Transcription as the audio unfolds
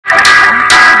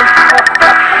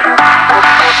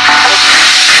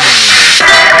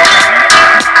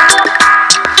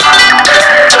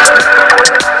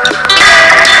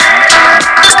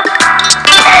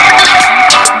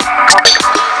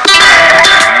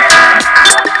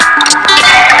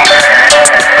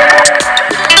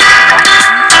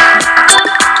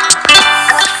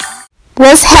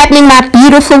What's happening, my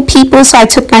beautiful people? So I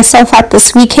took myself out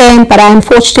this weekend, but I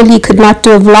unfortunately could not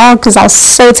do a vlog because I was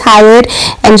so tired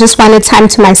and just wanted time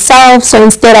to myself. So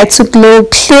instead I took little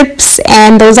clips,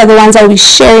 and those are the ones I'll be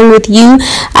sharing with you.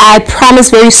 I promise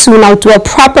very soon I'll do a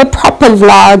proper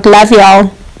vlog. Love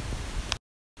y'all.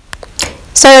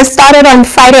 So it started on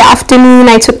Friday afternoon.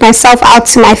 I took myself out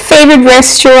to my favorite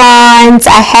restaurant.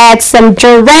 I had some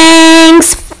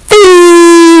drinks,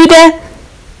 food,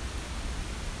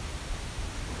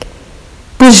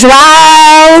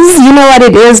 bourgeois, you know what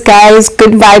it is, guys.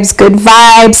 Good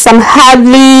vibes, some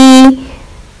Havli,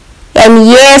 and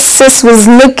yes, this was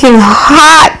looking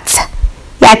hot.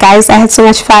 Yeah, guys, I had so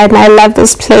much fun. I love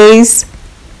this place.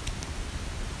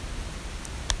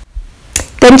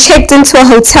 Then checked into a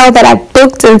hotel that I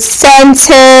booked in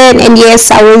Sandton, and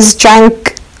yes, I was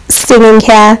drunk singing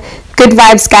here. Good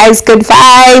vibes, guys, good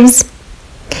vibes.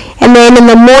 And then in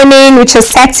the morning, which was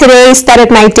Saturday,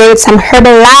 started my day with some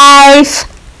Herbalife,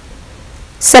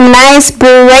 some nice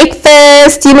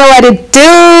breakfast. You know what to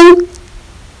do.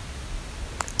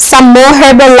 Some more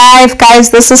Herbalife, guys.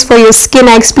 This is for your skin.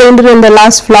 I explained it in the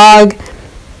last vlog.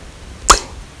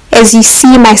 As you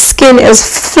see, my skin is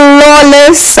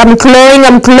flawless. I'm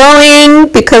glowing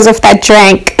because of that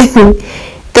drink.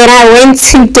 Then I went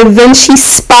to Da Vinci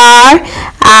Spa.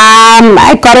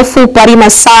 I got a full body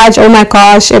massage. Oh my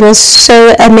gosh, it was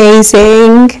so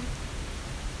amazing.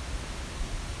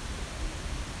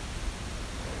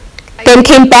 Then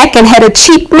came back and had a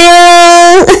cheat meal.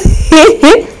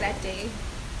 That day.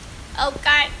 Oh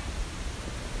God.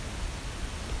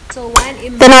 So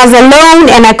then I was alone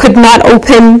and I could not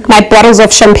open my bottles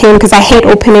of champagne because I hate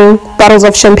opening bottles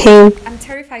of champagne. I'm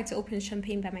terrified to open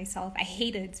champagne by myself. I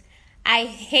hate it. I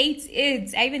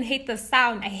even hate the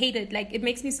sound. I hate it. Like, it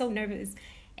makes me so nervous.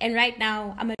 And right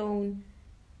now I'm alone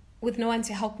with no one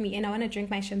to help me, and I want to drink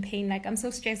my champagne. Like, I'm so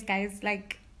stressed, guys.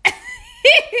 Like,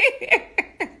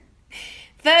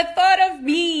 the thought of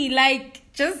me, like,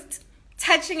 just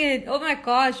touching it. Oh my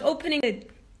gosh, opening it.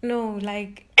 No,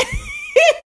 like.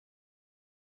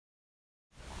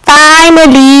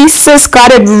 Finally, sis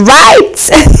got it right.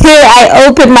 I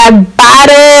opened my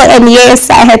bottle, and yes,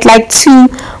 I had like 2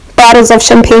 bottles of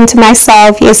champagne to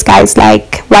myself. Yes, guys,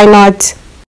 like, why not?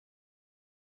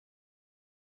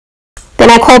 Then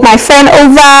I called my friend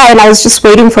over, and I was just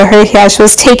waiting for her here. She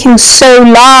was taking so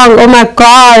long. Oh my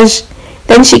gosh.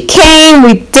 Then she came,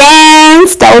 we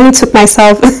danced. I only took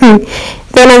myself.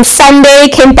 Then on Sunday,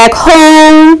 came back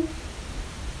home,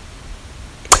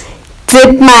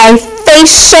 did my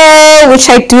facial, which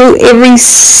I do every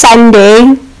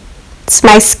Sunday. It's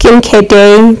my skincare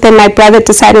day. Then my brother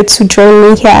decided to join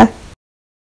me here.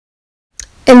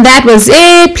 And that was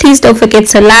it. Please don't forget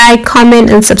to like, comment,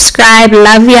 and subscribe.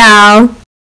 Love y'all.